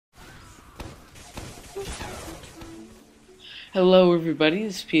Hello everybody,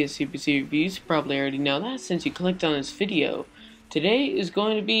 this is PSCPC Reviews. You probably already know that since you clicked on this video. Today is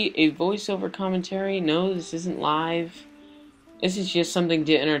going to be a voiceover commentary. No, this isn't live. This is just something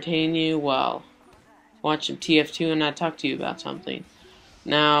to entertain you while watching TF2 and I talk to you about something.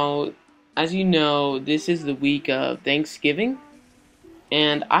 Now, as you know, this is the week of Thanksgiving,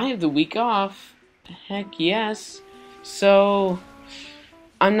 and I have the week off. Heck yes. So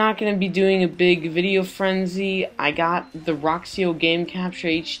I'm not going to be doing a big video frenzy. I got the Roxio Game Capture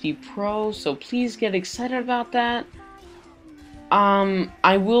HD Pro, so please get excited about that.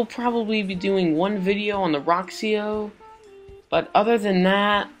 I will probably be doing one video on the Roxio, but other than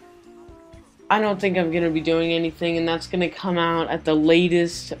that, I don't think I'm going to be doing anything, and that's going to come out at the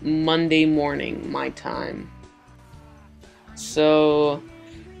latest Monday morning, my time. So,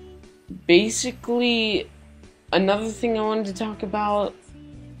 basically, another thing I wanted to talk about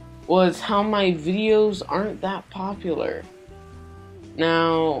was how my videos aren't that popular.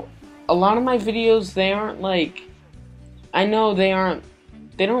 Now, a lot of my videos, they aren't like, I know they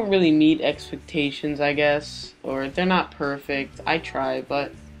don't really meet expectations, I guess, or they're not perfect. I try,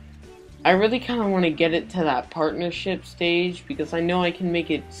 but I really kind of want to get it to that partnership stage because I know I can make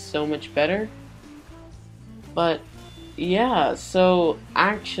it so much better. But yeah, so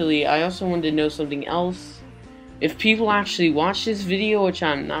actually, I also wanted to know something else. If people actually watch this video, which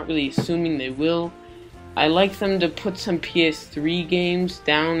I'm not really assuming they will, I like them to put some PS3 games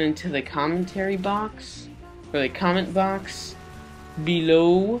down into the commentary box, or the comment box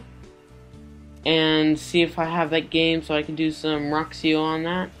below, and see if I have that game so I can do some Roxio on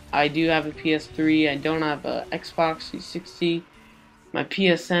that. I do have a PS3, I don't have a Xbox 360. My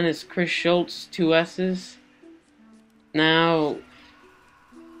PSN is Chris Schultz, 2 S's. Now,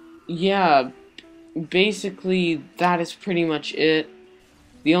 yeah, basically, that is pretty much it.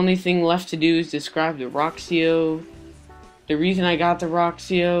 The only thing left to do is describe the Roxio. The reason I got the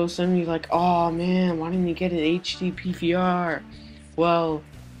Roxio, some of you are like, oh man, why didn't you get an HD PVR? Well,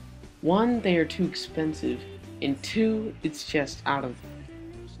 one, they are too expensive, and two, it's just out of...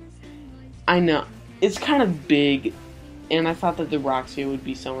 I know, it's kind of big, and I thought that the Roxio would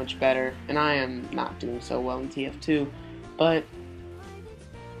be so much better, and I am not doing so well in TF2, but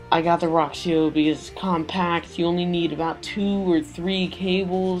I got the Roxio because it's compact. You only need about 2 or 3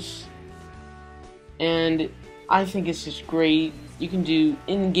 cables, and I think it's just great. You can do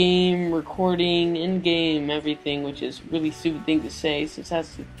in-game recording, in-game everything, which is a really stupid thing to say since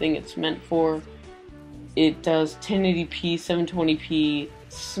that's the thing it's meant for. It does 1080p, 720p,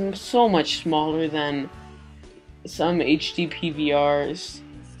 so much smaller than some HD PVRs,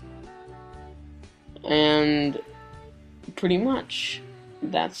 and pretty much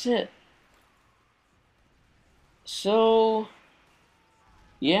that's it. So,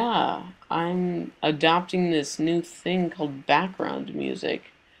 yeah, I'm adopting this new thing called background music.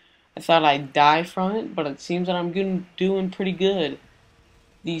 I thought I'd die from it, but it seems that I'm doing pretty good.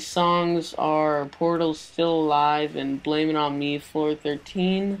 These songs are Portal's Still Alive and Blame It On Me, Floor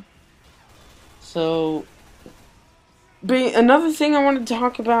 13. So, another thing I want to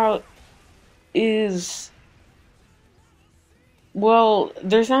talk about is, well,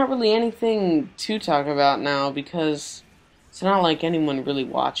 there's not really anything to talk about now because it's not like anyone really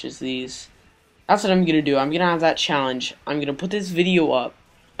watches these. That's what I'm going to do. I'm going to have that challenge. I'm going to put this video up.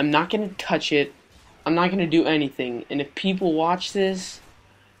 I'm not going to touch it. I'm not going to do anything. And if people watch this,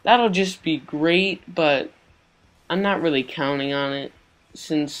 that'll just be great, but I'm not really counting on it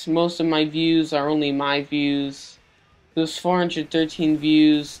since most of my views are only my views. Those 413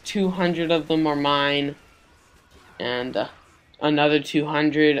 views, 200 of them are mine, and another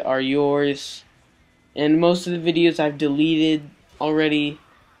 200 are yours. And most of the videos I've deleted already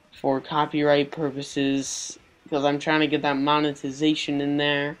for copyright purposes because I'm trying to get that monetization in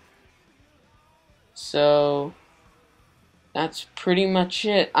there. So that's pretty much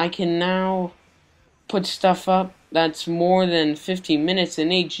it. I can now put stuff up that's more than 50 minutes in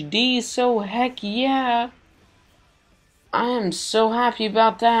HD, so heck yeah. I am so happy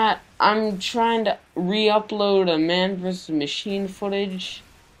about that. I'm trying to re-upload a Man vs. Machine footage.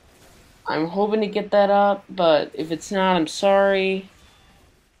 I'm hoping to get that up, but if it's not, I'm sorry.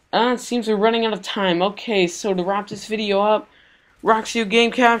 It seems we're running out of time. Okay, so to wrap this video up, Roxio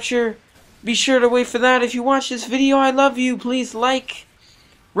Game Capture, be sure to wait for that. If you watch this video, I love you. Please like,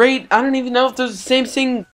 rate. I don't even know if there's the same thing.